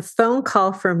the phone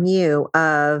call from you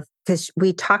because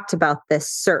we talked about this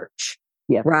search.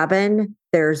 Yeah. Robin,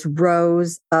 there's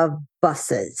rows of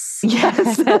buses.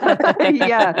 Yes.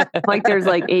 Yeah. Like there's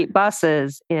like 8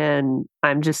 buses, and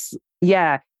I'm just,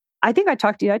 I think I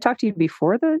talked to you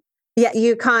before the. Yeah.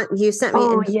 You sent me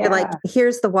and you're like,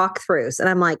 here's the walkthroughs. And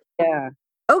I'm like,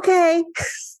 okay,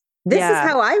 this is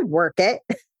how I work it.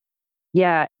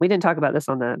 Yeah. We didn't talk about this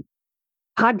on the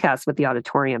podcast with the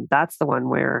auditorium. That's the one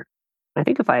where I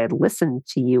think if I had listened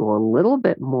to you a little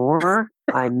bit more,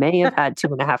 I may have had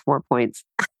 2.5 more points.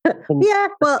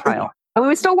 Trial. I mean,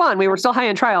 we still won. We were still high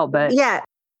in trial, but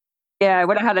I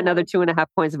would have had another 2.5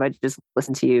 points if I just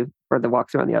listened to you for the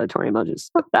walkthrough on the auditorium. I'll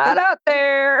just put that out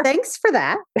there. Thanks for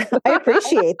that. I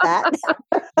appreciate that.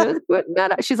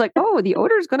 She's like, oh, the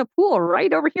odor is going to pool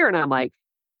right over here. And I'm like,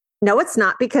 no, it's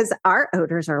not, because our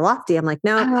odors are lofty. I'm like,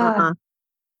 no,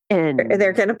 and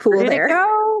they're going to pool there.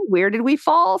 Where did we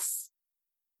false?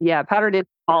 Yeah, powder didn't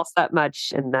false that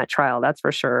much in that trial, that's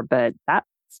for sure. But that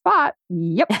spot,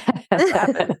 yep.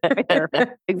 Right there.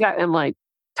 Exactly. I'm like,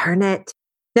 darn it.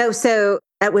 No, so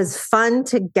it was fun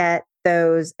to get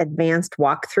those advanced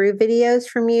walkthrough videos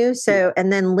from you. So,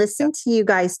 and then listen to you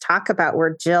guys talk about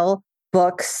where Jill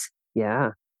books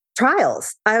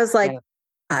trials. I was like,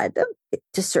 I don't get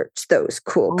to search those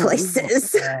cool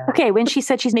places. Okay, when she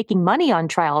said she's making money on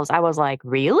trials, I was like,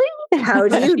 really? How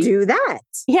do you do that?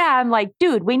 Yeah, I'm like,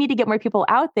 dude, we need to get more people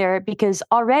out there because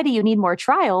already you need more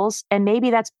trials. And maybe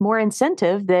that's more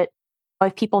incentive that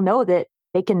if people know that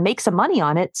they can make some money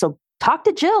on it. So talk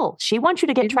to Jill. She wants you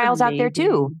to get trials out there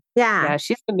too. Yeah. Yeah,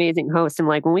 she's an amazing host. And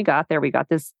like when we got there, we got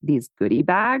these goodie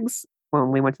bags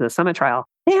when we went to the summit trial.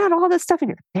 They had all this stuff in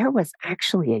here. There was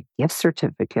actually a gift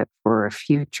certificate for a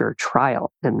future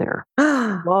trial in there.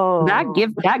 Whoa.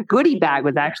 That goodie bag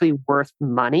was actually worth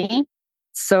money.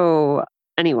 So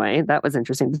anyway, that was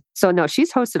interesting. So no,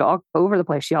 she's hosted all over the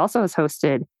place. She also has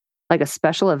hosted like a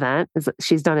special event.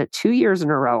 She's done it 2 years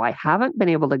in a row. I haven't been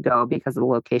able to go because of the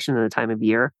location and the time of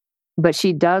year, but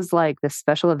she does like this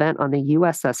special event on the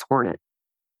USS Hornet.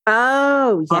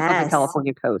 Oh, off of yes. the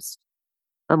California coast.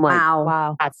 I'm like,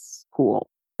 Wow. that's cool.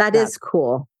 That is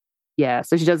cool. Yeah.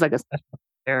 So she does like a special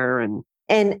there and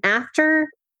after,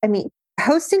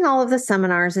 hosting all of the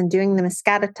seminars and doing the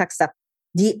Muscatatuck stuff,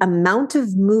 the amount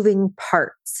of moving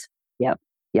parts. Yep.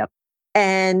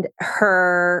 And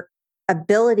her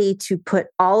ability to put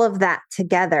all of that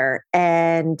together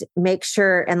and make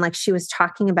sure, and like she was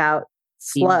talking about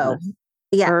flow. Seamless.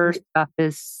 Yeah. Her stuff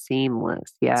is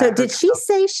seamless. Yeah. So did she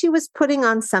say she was putting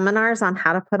on seminars on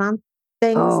how to put on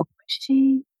things? Oh,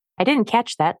 I didn't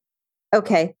catch that.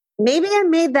 Okay. Maybe I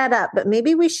made that up, but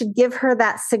maybe we should give her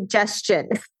that suggestion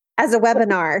as a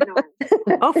webinar.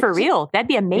 Oh, for real? That'd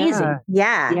be amazing.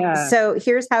 Yeah. So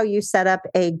here's how you set up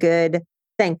a good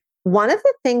thing. One of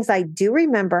the things I do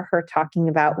remember her talking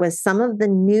about was some of the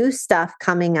new stuff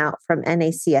coming out from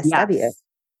NACSW.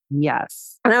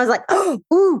 Yes. And I was like, oh,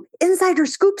 ooh, insider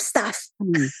scoop stuff.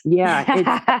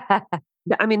 Yeah.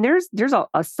 There's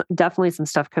definitely some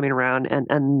stuff coming around,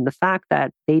 and the fact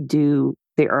that they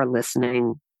are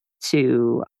listening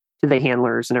to the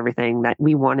handlers and everything, that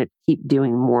we want to keep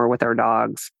doing more with our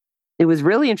dogs. It was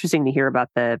really interesting to hear about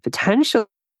the potentially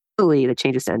the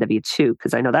changes to NW2,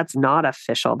 because I know that's not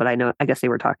official, but I guess they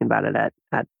were talking about it at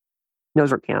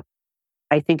Nosework Camp.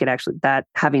 I think it actually, that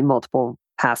having multiple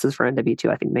passes for NW2,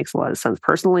 I think makes a lot of sense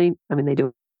personally. They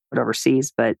do it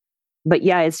overseas, but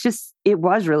yeah, it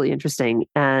was really interesting.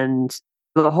 And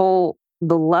the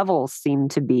levels seem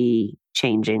to be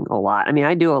changing a lot.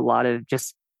 I do a lot of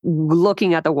just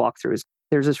looking at the walkthroughs.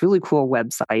 There's this really cool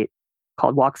website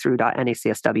called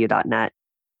walkthrough.nacsw.net.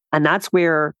 And that's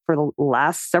where for the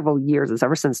last several years,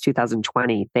 ever since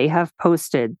 2020, they have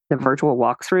posted the virtual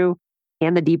walkthrough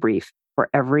and the debrief for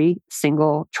every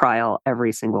single trial,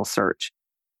 every single search.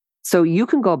 So you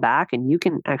can go back and you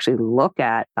can actually look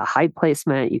at the hide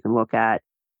placement. You can look at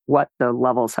what the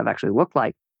levels have actually looked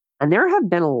like. And there have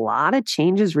been a lot of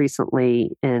changes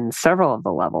recently in several of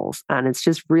the levels. And it's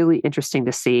just really interesting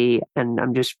to see. And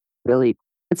it's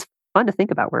fun to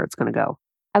think about where it's going to go.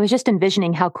 I was just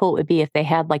envisioning how cool it would be if they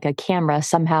had like a camera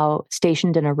somehow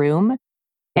stationed in a room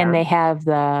and they have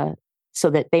so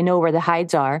that they know where the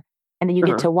hides are. And then you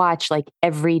get to watch like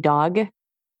every dog.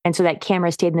 And so that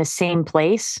camera stayed in the same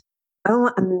place.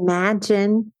 Oh,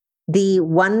 imagine the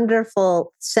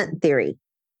wonderful scent theory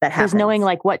that happens. Because knowing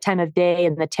like what time of day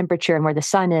and the temperature and where the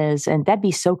sun is. And that'd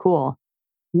be so cool.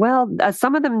 Well,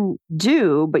 some of them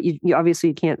do, but you obviously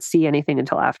you can't see anything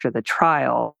until after the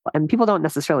trial. And people don't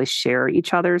necessarily share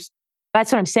each other's.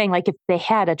 That's what I'm saying. Like if they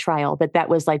had a trial, that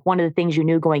was like one of the things you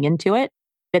knew going into it,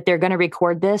 that they're going to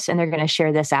record this and they're going to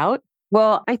share this out.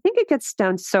 Well, I think it gets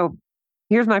down. So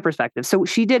here's my perspective. So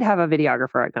she did have a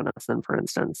videographer at Gunnison, for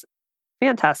instance.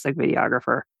 Fantastic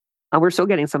videographer. We're still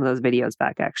getting some of those videos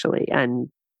back, actually. And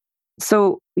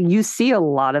so you see a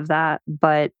lot of that.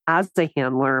 But as a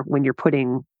handler, when you're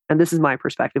putting, and this is my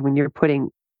perspective, when you're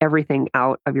putting everything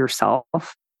out of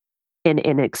yourself in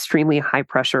an extremely high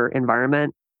pressure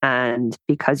environment, and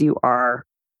because you are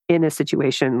in a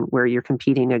situation where you're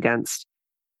competing against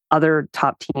other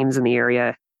top teams in the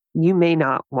area, you may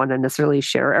not want to necessarily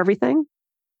share everything.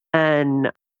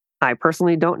 And I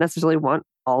personally don't necessarily want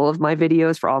all of my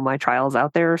videos for all my trials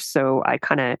out there. So I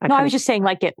was just saying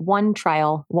like at one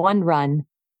trial, one run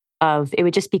of, it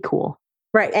would just be cool.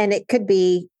 Right. And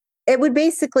it would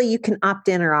basically, you can opt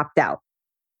in or opt out.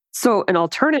 So an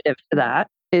alternative to that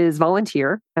is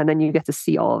volunteer, and then you get to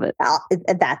see all of it.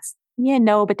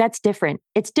 But that's different.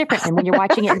 It's different. And when you're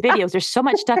watching it in videos, there's so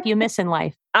much stuff you miss in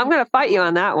life. I'm going to fight you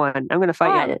on that one. I'm going to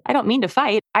fight you. I don't mean to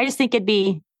fight. I just think it'd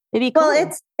be cool.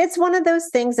 Well, it's one of those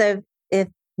things of, if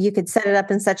you could set it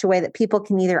up in such a way that people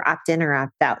can either opt in or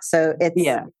opt out. So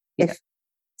if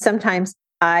sometimes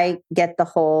I get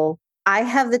I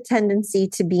have the tendency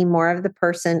to be more of the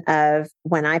person of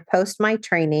when I post my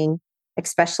training,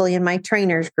 especially in my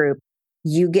trainers group,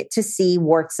 you get to see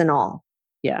warts and all.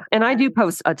 Yeah. And I do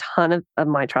post a ton of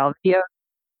my trial videos,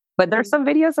 but there's some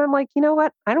videos I'm like, you know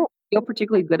what? I don't feel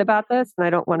particularly good about this, and I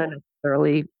don't want to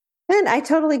necessarily. And I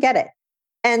totally get it.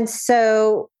 And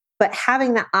so, but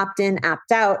having that opt-in,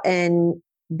 opt-out, and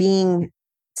being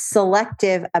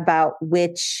selective about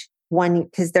which one,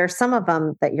 because there's some of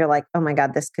them that you're like, oh my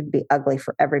God, this could be ugly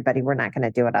for everybody. We're not going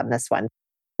to do it on this one.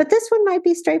 But this one might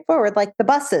be straightforward, like the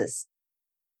buses.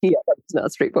 Yeah, it's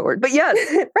not straightforward. But yes.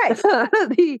 Right.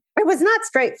 It was not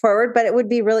straightforward, but it would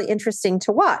be really interesting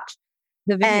to watch.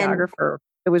 The videographer,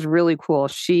 it was really cool.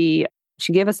 She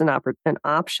gave us an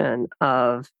option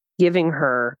of giving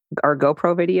her our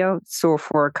GoPro video. So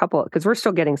for a couple, because we're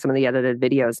still getting some of the edited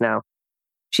videos now,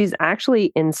 she's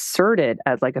actually inserted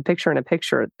as like a picture in a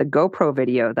picture the GoPro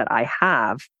video that I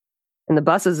have, and the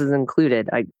buses is included.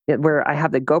 Where I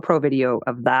have the GoPro video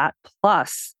of that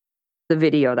plus the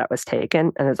video that was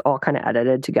taken, and it's all kind of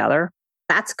edited together.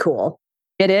 That's cool.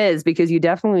 It is, because you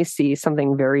definitely see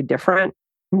something very different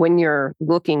when you're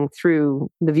looking through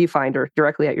the viewfinder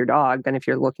directly at your dog than if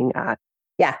you're looking at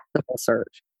the full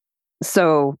search.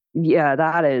 So yeah,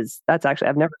 that's actually,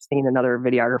 I've never seen another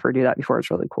videographer do that before.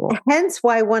 It's really cool. Hence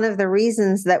why one of the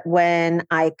reasons that when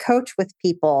I coach with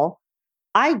people,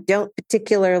 I don't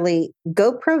particularly,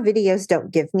 GoPro videos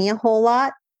don't give me a whole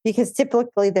lot because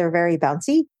typically they're very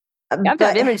bouncy. You have to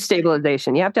have image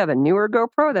stabilization. You have to have a newer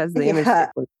GoPro. That's the image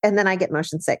stabilization. And then I get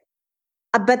motion sick.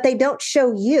 But they don't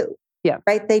show you. Yeah.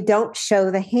 Right. They don't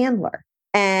show the handler.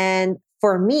 And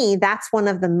for me, that's one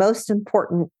of the most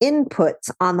important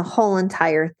inputs on the whole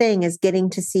entire thing is getting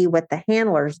to see what the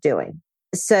handler's doing.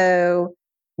 So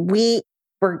we're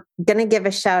going to give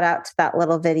a shout out to that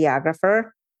little videographer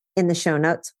in the show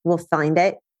notes. We'll find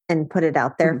it and put it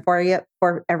out there for you,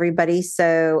 for everybody.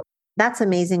 So that's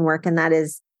amazing work. And that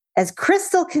is, as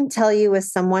Crystal can tell you,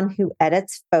 as someone who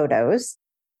edits photos,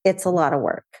 it's a lot of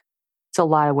work. It's a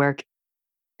lot of work.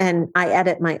 And I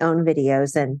edit my own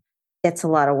videos, and it's a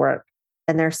lot of work.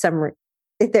 And there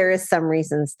is some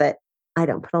reasons that I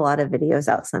don't put a lot of videos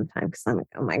out sometimes because I'm like,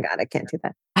 oh my God, I can't do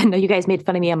that. I know you guys made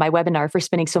fun of me on my webinar for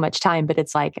spending so much time, but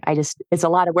it's like, it's a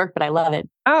lot of work, but I love it.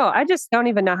 Oh, I just don't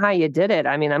even know how you did it.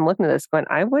 I mean, I'm looking at this going,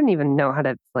 I wouldn't even know how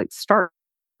to like start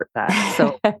that.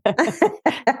 So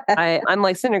I'm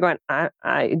like sitting there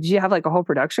going, do you have like a whole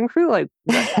production crew? Like,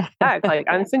 like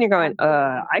I'm sitting here going,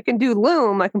 I can do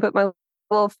Loom. I can put my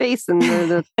little face in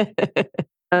the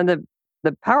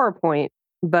PowerPoint,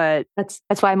 but that's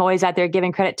why I'm always out there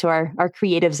giving credit to our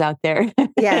creatives out there.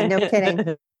 Yeah, no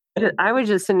kidding. I was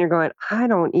just sitting there going, I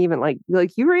don't even like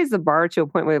you raised the bar to a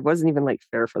point where it wasn't even like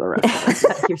fair for the rest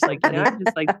of us. You're like, I'm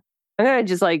gonna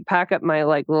just like pack up my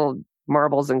like little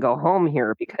marbles and go home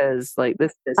here because like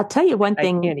this is, I'll tell you one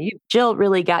thing, Jill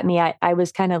really got me. I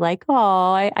was kind of like,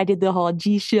 I did the whole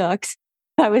gee shucks.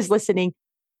 I was listening.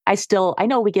 I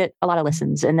know we get a lot of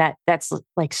listens, and that's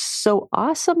like so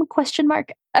awesome ? Yeah.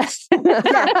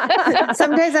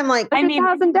 Sometimes I'm like,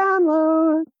 1,000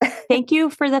 downloads. Thank you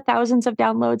for the thousands of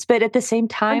downloads. But at the same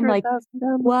time, like,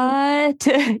 what?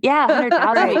 Yeah,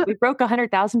 100,000. We broke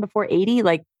 100,000 before 80.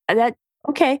 Like that.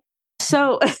 Okay.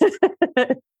 So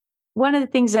one of the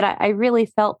things that I really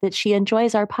felt that she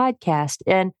enjoys our podcast,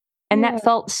 and that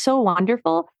felt so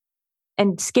wonderful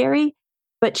and scary,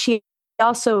 but she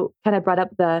also kind of brought up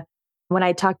when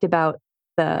I talked about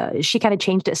she kind of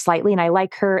changed it slightly, and I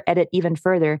like her edit even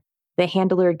further, the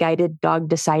handler guided dog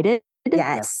decided.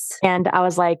 Yes. And I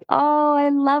was like, oh, I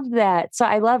love that. So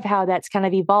I love how that's kind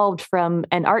of evolved from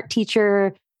an art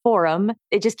teacher forum.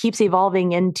 It just keeps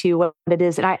evolving into what it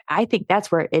is. And I think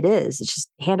that's where it is. It's just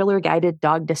handler guided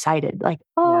dog decided. Like,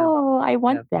 I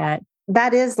want that.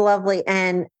 That is lovely.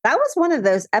 And that was one of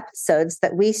those episodes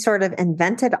that we sort of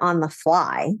invented on the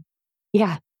fly.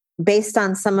 Yeah. Based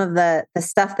on some of the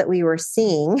stuff that we were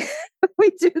seeing.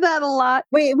 We do that a lot.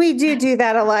 We do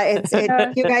that a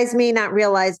lot. You guys may not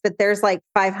realize, but there's like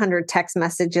 500 text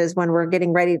messages when we're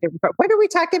getting ready to, what are we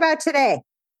talking about today?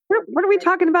 What are we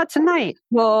talking about tonight?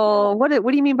 Well, what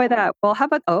do you mean by that? Well, how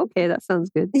about, okay, that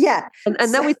sounds good. Yeah.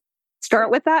 And then we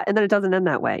start with that, and then it doesn't end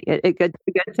that way. It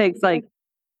takes like,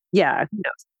 who knows?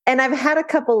 And I've had a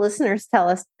couple listeners tell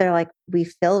us, they're like, we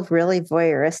feel really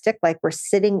voyeuristic, like we're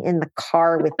sitting in the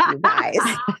car with you guys.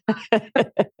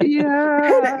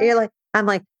 Yeah. I'm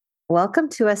like, welcome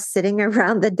to us sitting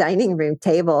around the dining room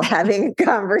table having a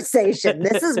conversation.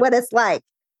 This is what it's like.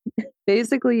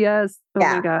 Basically, yes. Oh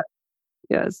my God.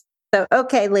 Yes. So,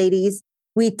 okay, ladies,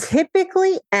 we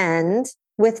typically end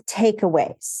with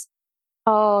takeaways.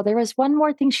 Oh, there was one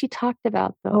more thing she talked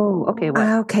about, though. Oh, okay.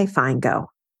 Okay, fine,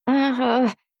 go.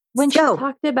 When she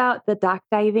talked about the dock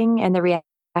diving and the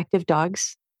reactive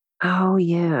dogs, Oh,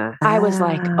 yeah. I was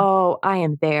like, oh, I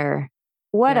am there.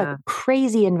 What a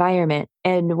crazy environment.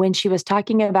 And when she was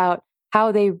talking about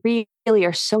how they really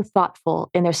are so thoughtful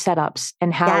in their setups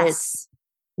and how it's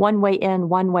one way in,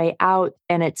 one way out,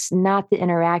 and it's not the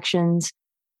interactions.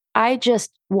 I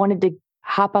just wanted to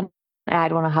I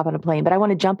don't want to hop on a plane, but I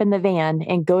want to jump in the van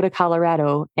and go to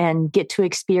Colorado and get to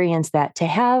experience that, to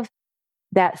have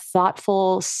that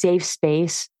thoughtful, safe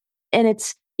space. And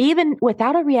it's even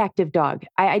without a reactive dog.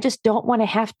 I just don't want to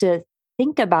have to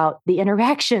think about the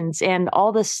interactions and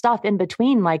all the stuff in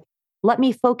between. Like, let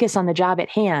me focus on the job at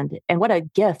hand. And what a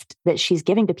gift that she's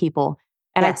giving to people.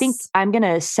 And I think I'm going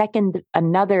to second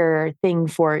another thing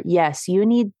for, yes, you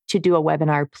need to do a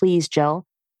webinar, please, Jill,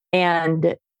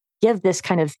 and give this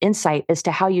kind of insight as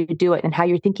to how you do it and how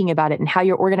you're thinking about it and how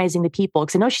you're organizing the people.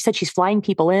 Because I know she said she's flying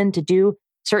people in to do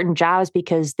certain jobs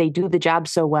because they do the job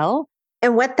so well.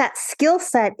 And what that skill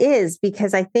set is,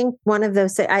 because I think one of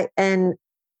those, I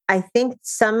think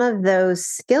some of those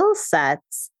skill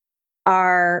sets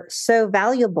are so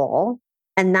valuable.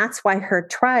 And that's why her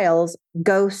trials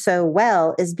go so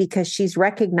well, is because she's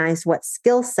recognized what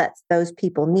skill sets those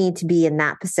people need to be in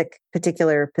that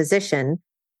particular position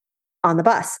on the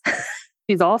bus.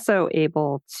 She's also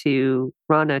able to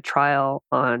run a trial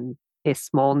on a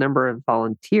small number of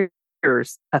volunteers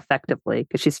effectively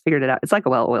because she's figured it out. It's like a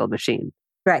well-oiled machine.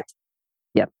 Right.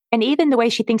 Yep. And even the way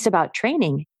she thinks about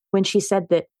training, when she said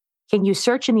that, can you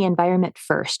search in the environment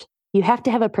first? You have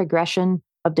to have a progression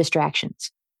of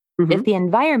distractions. Mm-hmm. If the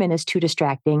environment is too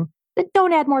distracting, then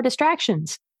don't add more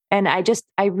distractions. And I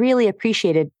really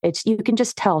appreciated it. You can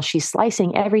just tell she's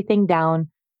slicing everything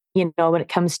down, when it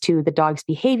comes to the dog's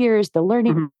behaviors, the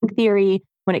learning theory,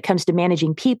 when it comes to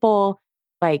managing people.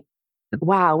 Like,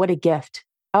 wow, what a gift.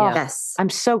 Oh, yes. I'm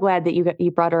so glad that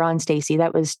you brought her on, Stacy.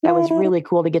 That was really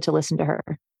cool to get to listen to her.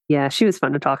 Yeah, she was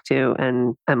fun to talk to,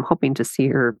 and I'm hoping to see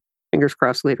her, fingers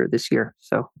crossed, later this year.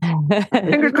 So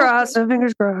fingers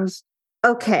crossed.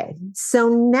 Okay, so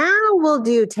now we'll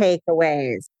do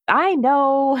takeaways. I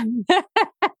know.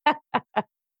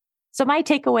 So my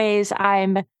takeaways,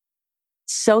 I'm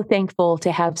so thankful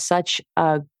to have such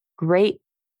a great,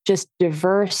 just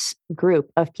diverse group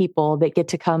of people that get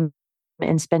to come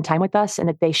and spend time with us, and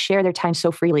that they share their time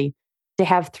so freely. To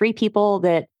have 3 people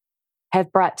that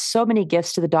have brought so many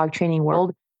gifts to the dog training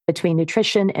world, between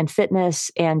nutrition and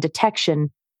fitness and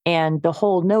detection and the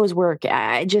whole nose work.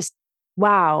 I just,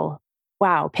 wow,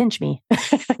 pinch me.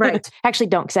 Right. Actually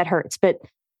don't, because that hurts. But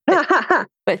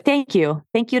thank you.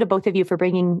 Thank you to both of you for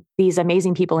bringing these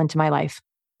amazing people into my life.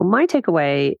 Well, my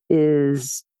takeaway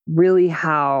is really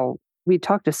how we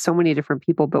talk to so many different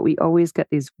people, but we always get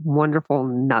these wonderful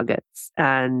nuggets,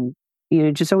 and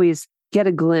just always get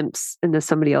a glimpse into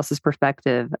somebody else's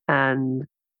perspective. And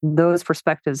those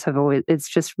perspectives it's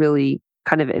just really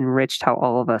kind of enriched how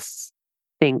all of us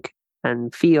think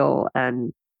and feel.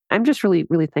 And I'm just really,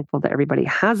 really thankful that everybody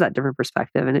has that different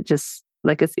perspective, and it just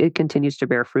it continues to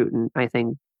bear fruit. And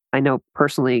I know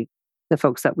personally the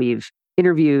folks that we've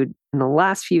interviewed in the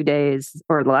last few days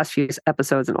or the last few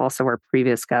episodes, and also our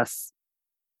previous guests,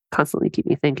 constantly keep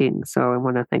me thinking. So I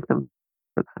want to thank them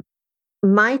for that.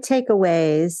 My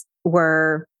takeaways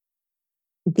were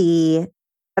the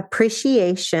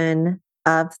appreciation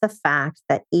of the fact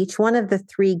that each one of the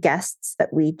 3 guests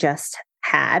that we just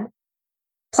had,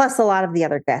 plus a lot of the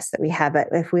other guests that we have. But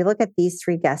if we look at these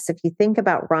 3 guests, if you think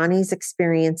about Ronny's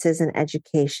experiences in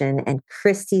education and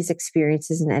Christi's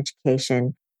experiences in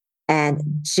education and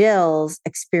Jill's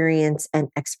experience and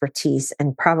expertise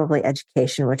and probably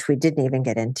education, which we didn't even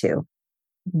get into,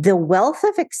 the wealth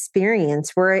of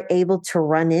experience we're able to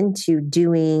run into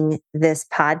doing this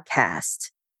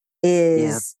podcast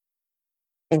is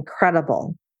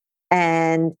incredible.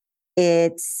 And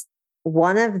it's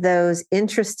one of those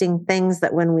interesting things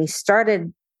that when we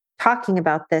started talking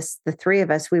about this, the 3 of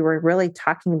us, we were really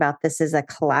talking about this as a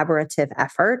collaborative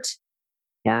effort.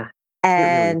 Yeah.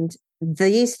 And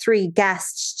these 3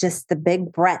 guests, just the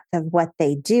big breadth of what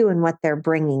they do and what they're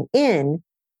bringing in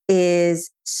is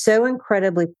so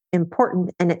incredibly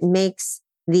important. And it makes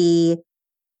the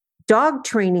dog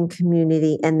training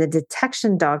community and the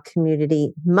detection dog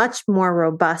community much more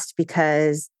robust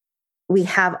because we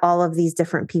have all of these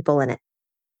different people in it.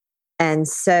 And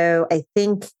so I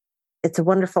think it's a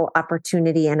wonderful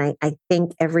opportunity. And I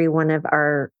thank every one of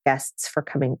our guests for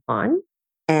coming on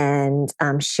and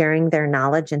sharing their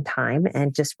knowledge and time,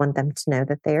 and just want them to know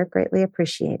that they are greatly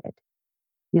appreciated.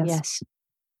 Yes.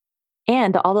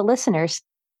 And all the listeners.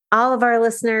 All of our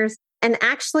listeners. And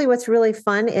actually what's really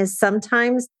fun is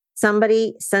sometimes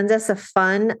somebody sends us a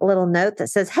fun little note that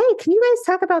says, hey, can you guys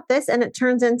talk about this? And it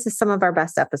turns into some of our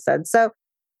best episodes. So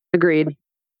agreed.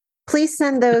 please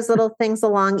send those little things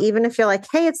along, even if you're like,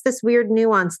 hey, it's this weird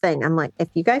nuance thing. I'm like, if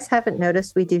you guys haven't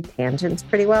noticed, we do tangents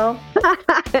pretty well.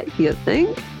 You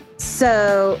think?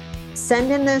 So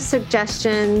send in those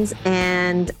suggestions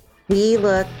and we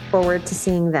look forward to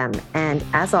seeing them. And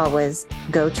as always,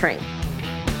 go train.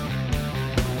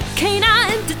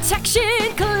 Canine Detection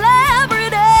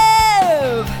Collaborative!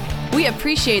 We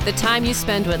appreciate the time you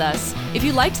spend with us. If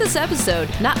you liked this episode,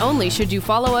 not only should you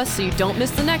follow us so you don't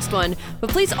miss the next one, but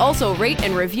please also rate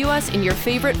and review us in your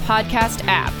favorite podcast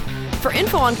app. For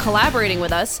info on collaborating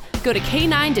with us, go to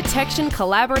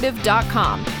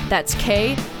k9detectioncollaborative.com. That's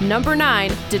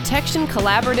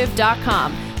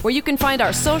K9detectioncollaborative.com, where you can find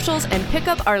our socials and pick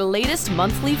up our latest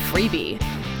monthly freebie.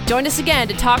 Join us again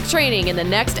to talk training in the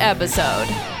next episode.